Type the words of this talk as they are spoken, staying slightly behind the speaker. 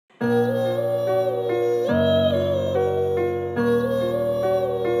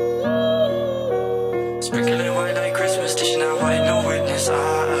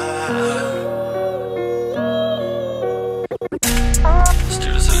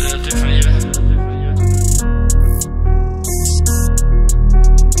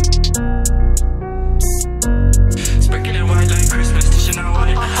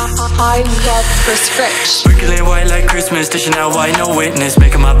for scratch. Sprinkling white like Christmas, dishing out white, no witness,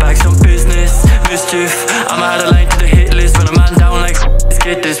 making my back some business. Mischief, I'm out of line to the hit list, run a man down like let's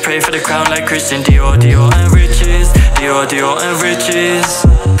get this, pray for the crown like Christian Dior, Dior and riches, Dior, Dior and riches.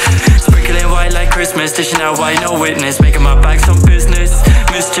 Sprinkling white like Christmas, dishing out white, no witness, making my back some business.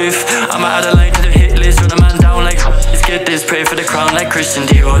 Mischief, I'm out of line to the hit list, run a man down like let's get this, pray for the crown like Christian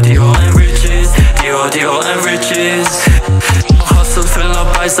Dior, Dior and riches, Dior, Dior and riches. Hustle, filling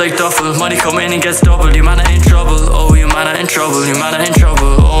up bags like duffel, money come in and gets doubled, you man are in trouble, oh you man are in trouble, you man are in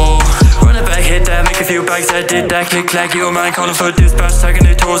trouble, oh. Run it back, hit that, make a few bags, I did that, click clack, you a man calling for dispatch, tagging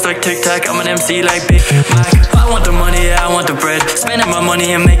their toes like tic tac, I'm an MC like Big Mac. I want the money, yeah, I want the bread, spending my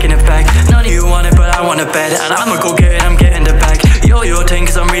money and making it back. None of you want it, but I want a bed, and I'ma go get it, I'm getting the bag. Yo, your thing,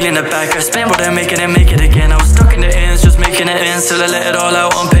 cause I'm really in the back, I spend what I'm making and make it again. I was stuck in the ends, just making it in, still I let it all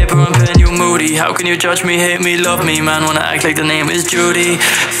out on paper and pen. You moody, how can you judge me, hate me, love me? Man, wanna act like the name is Judy.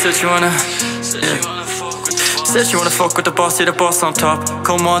 Said you wanna Said you wanna fuck with the boss, see the boss on top.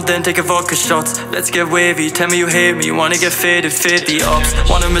 Come on then, take a vodka shots. Let's get wavy, tell me you hate me. Wanna get faded, fade the ups.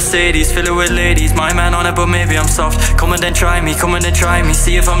 Want a Mercedes, fill it with ladies. My man on it, but maybe I'm soft. Come and then try me, come and then try me.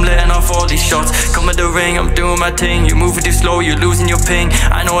 See if I'm letting off all these shots. Come in the ring, I'm doing my thing. You moving too slow, you're losing your ping.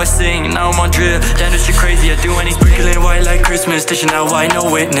 I know I sing, now I'm on drill. Damn this shit crazy, I do any sprinkling white like Christmas. Dishing out white, no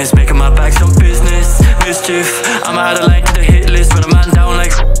witness, making my back some business. Mischief, I'm out of line to the hit list. Run a man down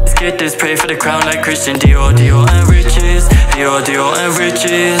like let's get this, pray for the crown like Christian Dior, Dior and riches, Dior, Dior and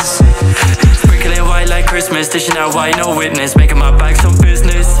riches. Sprinkling white like Christmas, dishing out white, no witness, making my back some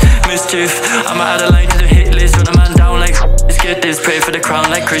business. Mischief, I'm out of line to the hit list, run a man down like let's get this, pray for the crown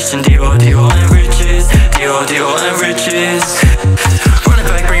like Christian Dior, Dior and riches, Dior, Dior and riches. Run it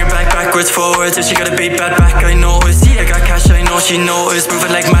back, bring it back, backwards, forwards. If she got a big bad back, I know it. See I got cash, I know she noticed.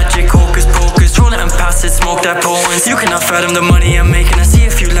 Moving like magic, hocus pocus. Roll it and pass it, smoke that potent. You cannot fathom the money I'm making. I see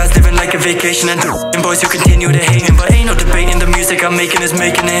a few lads living like a vacation, and boys who continue to hating, but ain't no debating. The music I'm making is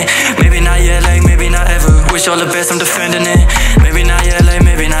making it. Maybe not yet, like maybe not ever. Wish all the best, I'm defending it. Maybe not yet, like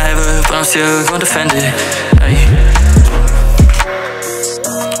maybe not ever, but I'm still gonna defend it. Ay.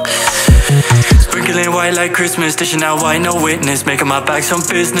 Sprinkling white like Christmas, dishing out white, no witness, making my back some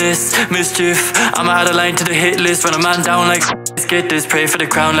business. Mischief, I'm out of line to the hit list, run a man down like let's get this, pray for the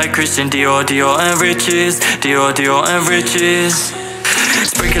crown like Christian Dior, Dior and riches, Dior, Dior and riches.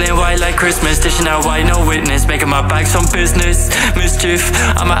 Sprinkling white like Christmas, dishing out white, no witness, making my back some business. Mischief,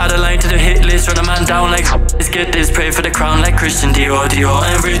 I'm out of line to the hit list, run a man down like let's get this, pray for the crown like Christian Dior, Dior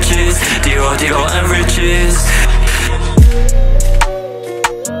and riches, Dior, Dior and riches.